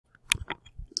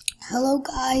Hello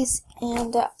guys,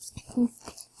 and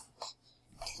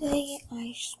today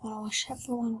I just want to wish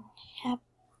everyone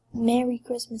Merry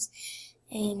Christmas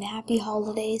and Happy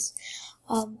Holidays.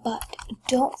 But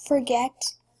don't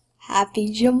forget,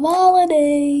 Happy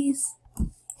Jamaalidays.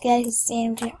 Guys,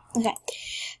 okay,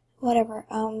 whatever.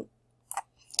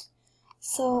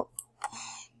 So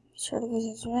sort of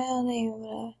business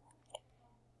Jamaaliday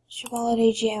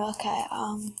Jam. Okay,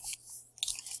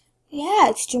 yeah,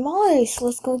 it's Jamaaliday, so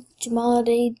let's go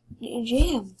Jamaaliday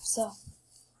Jam. So,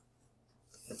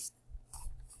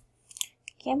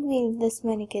 can't believe this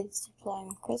many kids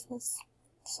enjoying Christmas.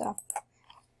 So,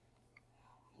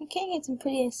 you can get some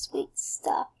pretty sweet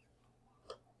stuff.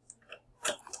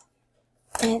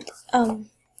 And,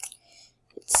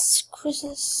 it's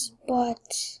Christmas,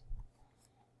 but,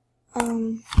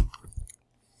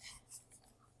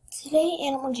 today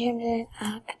Animal Jam didn't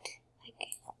act like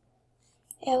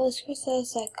it was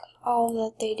Christmas, like, all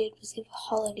that they did was give a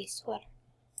holiday sweater.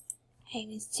 I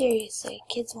mean, seriously,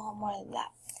 kids want more than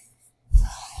that.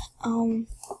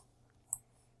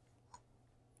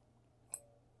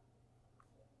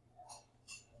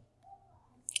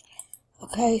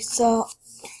 Okay, so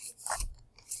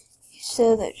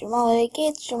the Jamaaliday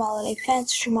gates, Jamaaliday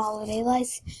fence, Jamaaliday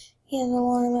lights, yellow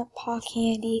ornament, paw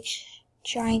candy,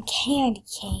 giant candy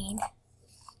cane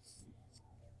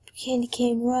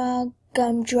rug,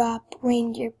 gumdrop,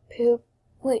 reindeer poop.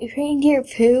 Wait, reindeer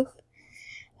poop?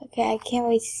 Okay, I can't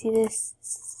wait to see this.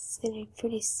 This is gonna be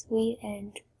pretty sweet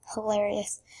and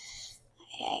hilarious.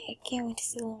 I can't wait to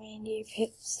see the reindeer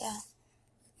poop, so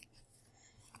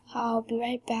I'll be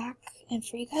right back. And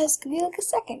for you guys, give me like a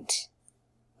second.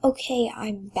 Okay,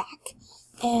 I'm back.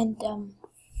 And,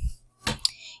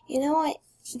 you know what?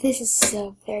 This is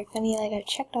so very funny. Like, I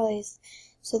checked all these.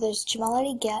 So there's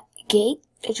Jamaaliday gate,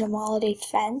 a Jamaaliday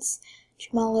fence,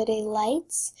 Jamaaliday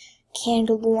lights,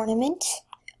 candle ornament,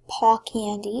 paw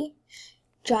candy,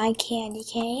 giant candy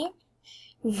cane,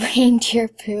 reindeer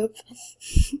poop.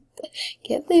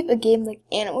 Can't believe a game like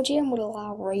Animal Jam would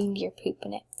allow reindeer poop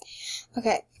in it.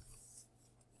 Okay.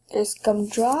 There's a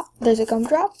gumdrop,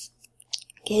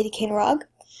 candy cane rug,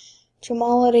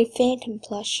 Jamaaliday phantom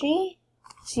plushie,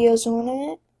 Zio's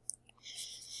ornament,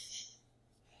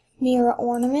 mirror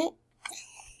ornament.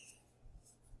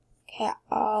 Okay,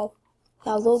 I'll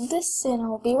load this and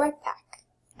I'll be right back.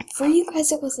 For you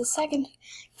guys it was a second,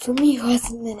 for me it was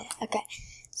a minute. Okay,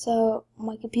 so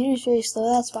my computer's very slow,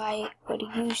 that's why I would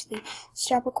usually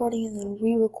stop recording and then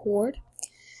re-record.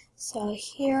 So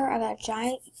here I got a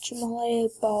giant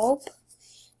Jamaaliday bulb,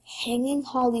 hanging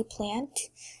holly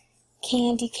plant,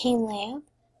 candy cane lamp,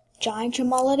 giant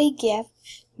Jamaaliday gift,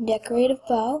 decorative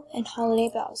bow, and holiday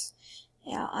bells.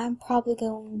 Now I'm probably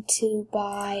going to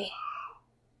buy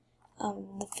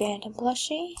the phantom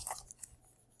plushie.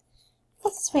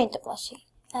 What's this phantom plushie?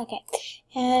 Okay,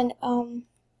 and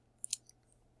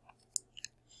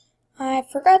I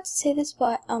forgot to say this,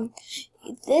 but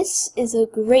this is a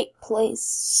great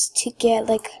place to get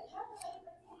like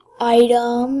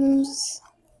items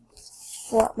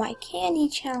for my candy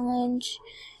challenge,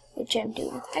 which I'm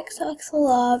doing with XOXO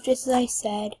Love, just as I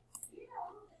said.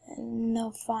 And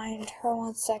I'll find her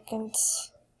 1 second.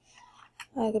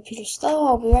 My computer's slow.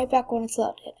 I'll be right back when it's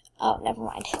loaded. Oh, never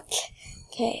mind.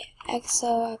 Okay,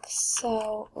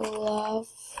 XOXO Love.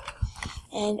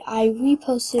 And I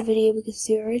reposted a video because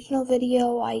the original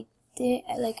video I didn't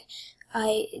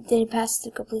pass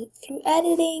it completely through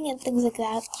editing and things like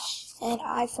that. And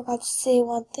I forgot to say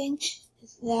one thing,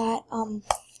 is that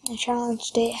the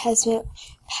challenge date has been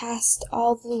passed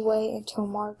all the way until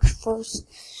March 1st.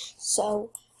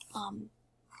 So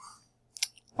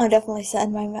I'll definitely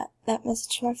send that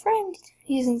message to my friend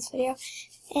using this video.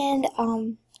 And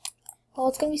well,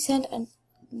 it's gonna be sent, and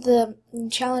the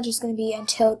challenge is gonna be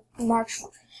until March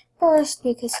 1st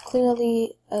because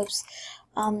clearly,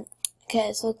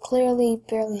 okay, so clearly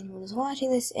barely anyone is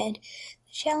watching this, and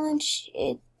the challenge,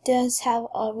 it does have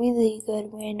a really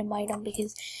good random item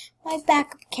because my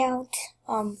backup account,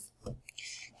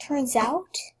 turns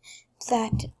out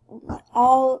that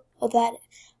all of that,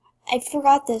 I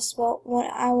forgot this, well, when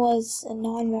I was a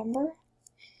non-member,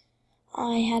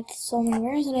 I had so many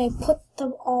rares and I put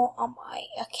them all on my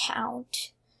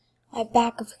account, my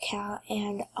backup account,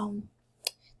 and,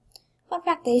 fun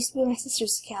fact, that used to be my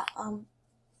sister's account,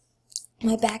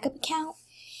 my backup account,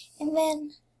 and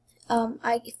then,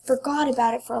 I forgot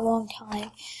about it for a long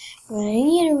time. When I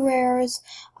needed rares,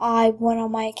 I went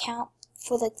on my account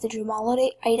for like the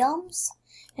Jamaaliday items,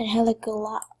 and had like a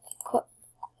lot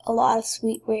of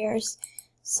sweet rares.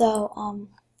 So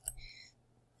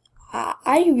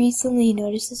I recently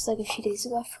noticed this like a few days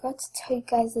ago. I forgot to tell you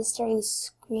guys this during the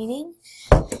screening.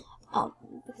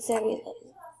 because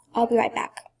I'll be right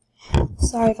back.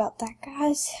 Sorry about that,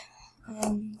 guys.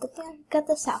 Good thing I got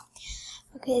this out.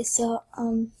 Okay, so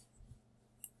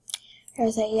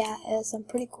there's some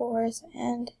pretty cool words,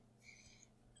 and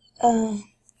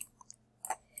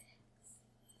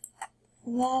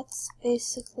that's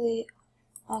basically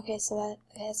okay. So that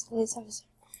is police officer.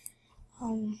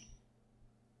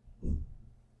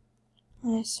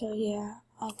 So yeah,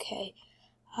 okay.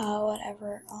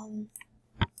 Whatever.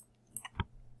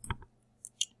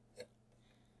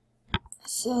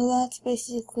 So that's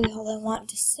basically all I want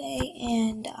to say,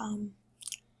 and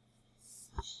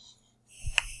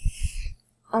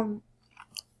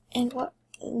what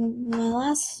my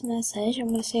last message, I'm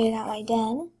gonna say it at my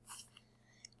den,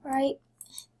 right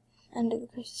under the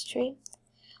Christmas tree.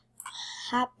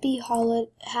 Happy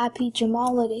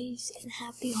Jamaalidays, and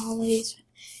happy holidays,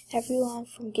 everyone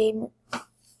from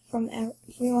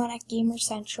everyone at Gamer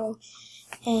Central.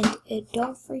 And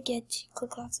don't forget to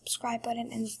click that subscribe button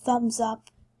and thumbs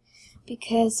up,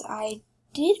 because I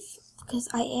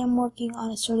am working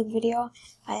on a sort of video.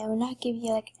 I am not giving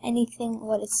you like anything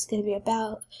what it's gonna be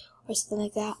about or something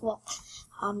like that. Well,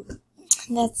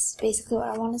 that's basically what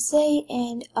I want to say.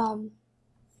 And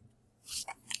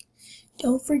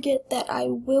don't forget that I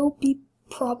will be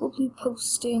probably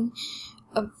posting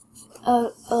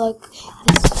like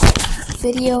this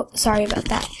video. Sorry about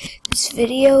that. This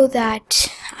video that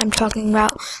I'm talking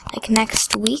about like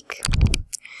next week.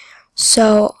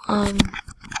 So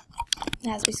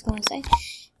that's basically what I'm saying.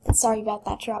 And sorry about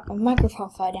that drop. My microphone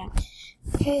fell down.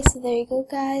 Okay, so there you go,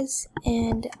 guys,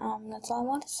 and that's all I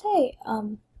want to say.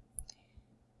 And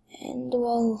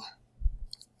well,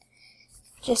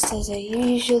 just as I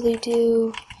usually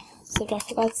do, so I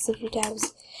forgot to slip your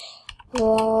tabs.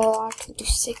 Lock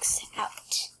 6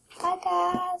 out. Bye,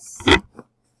 guys.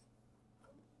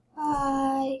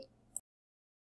 Bye.